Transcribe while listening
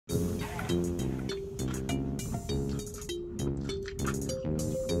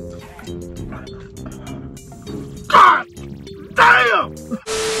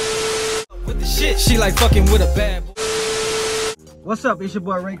like fucking with a bad boy. What's up? It's your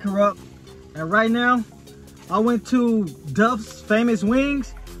boy Ray Corrupt. And right now, I went to Duff's Famous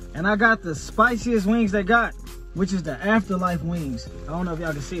Wings and I got the spiciest wings they got, which is the Afterlife Wings. I don't know if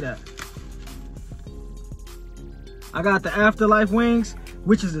y'all can see that. I got the Afterlife Wings,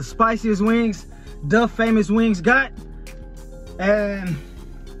 which is the spiciest wings Duff Famous Wings got. And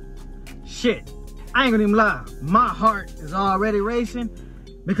shit, I ain't gonna even lie, my heart is already racing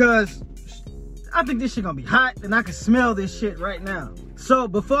because I think this shit gonna be hot and I can smell this shit right now. So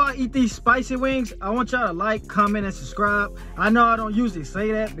before I eat these spicy wings, I want y'all to like, comment, and subscribe. I know I don't usually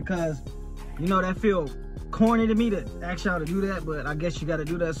say that because, you know, that feel corny to me to ask y'all to do that, but I guess you gotta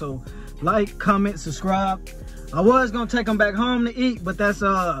do that. So like, comment, subscribe. I was gonna take them back home to eat, but that's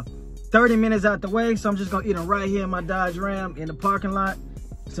 30 minutes out the way, so I'm just gonna eat them right here in my Dodge Ram in the parking lot.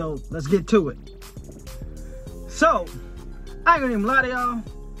 So let's get to it. So, I ain't gonna even lie to y'all.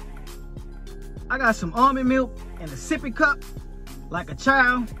 I got some almond milk in a sippy cup, like a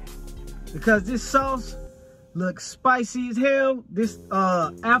child, because this sauce looks spicy as hell. This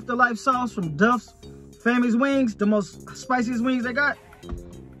Afterlife sauce from Duff's Famous Wings, the most spiciest wings they got.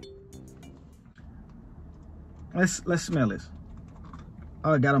 Let's smell this.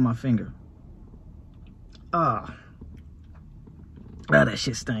 Oh, it got on my finger. Ah, that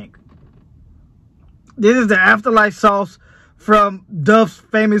shit stink. This is the Afterlife sauce from Duff's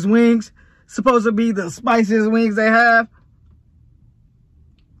Famous Wings. Supposed to be the spiciest wings they have.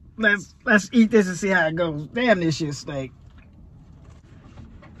 Let's eat this and see how it goes. Damn, this shit stink.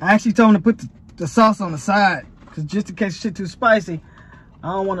 I actually told him to put the sauce on the side, cause just in case shit too spicy,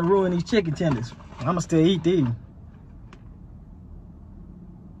 I don't want to ruin these chicken tenders. I'ma still eat these.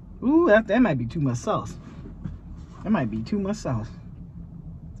 Ooh, that might be too much sauce. That might be too much sauce.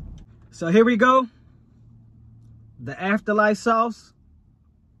 So here we go. The Afterlife sauce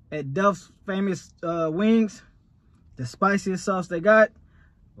at Duff's Famous Wings. The spiciest sauce they got.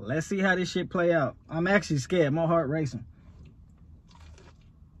 Let's see how this shit play out. I'm actually scared. My heart racing.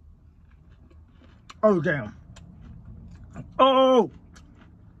 Oh, damn. Oh.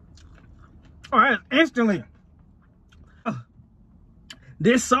 All right, instantly.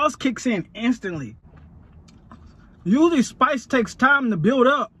 This sauce kicks in instantly. Usually spice takes time to build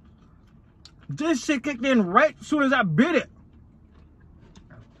up. This shit kicked in right as soon as I bit it.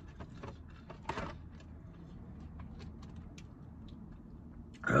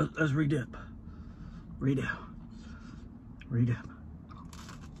 Let's redip. Redip. Redip.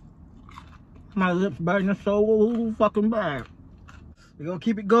 My lips burning so fucking bad. We're gonna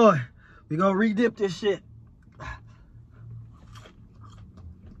keep it going. We're gonna redip this shit.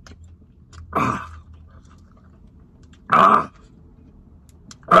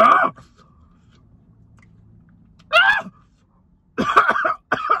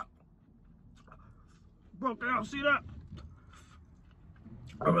 Broke down, see that?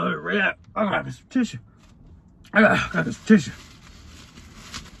 I gotta get some tissue. I gotta get some tissue.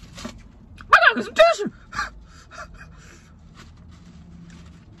 I gotta get some tissue.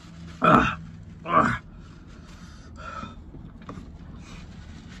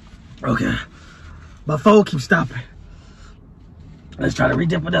 Okay. My phone keeps stopping. Let's try to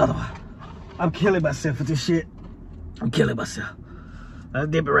redip another one. I'm killing myself with this shit. I'm killing myself. Let's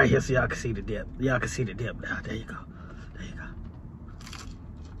dip it right here so y'all can see the dip. Y'all can see the dip now. There you go. There you go.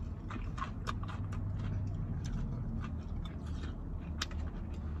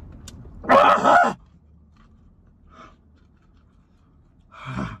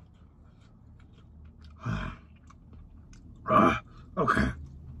 Okay.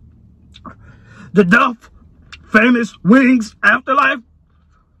 The Duff Famous Wings Afterlife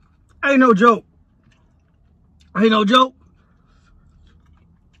ain't no joke. Ain't no joke.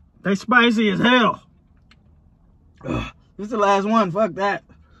 They spicy as hell. This is the last one. Fuck that.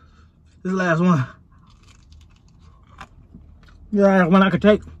 This is the last one. Yeah, one I could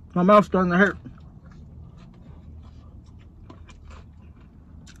take. My mouth's starting to hurt.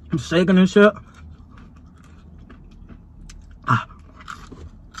 I'm shaking and shit.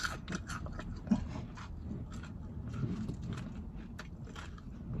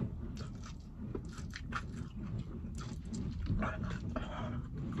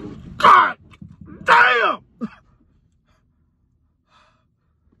 God damn!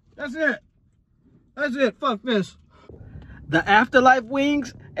 That's it. That's it. Fuck this. The Afterlife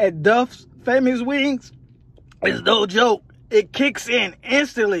Wings at Duff's Famous Wings is no joke. It kicks in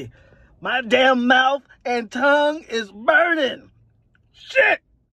instantly. My damn mouth and tongue is burning. Shit!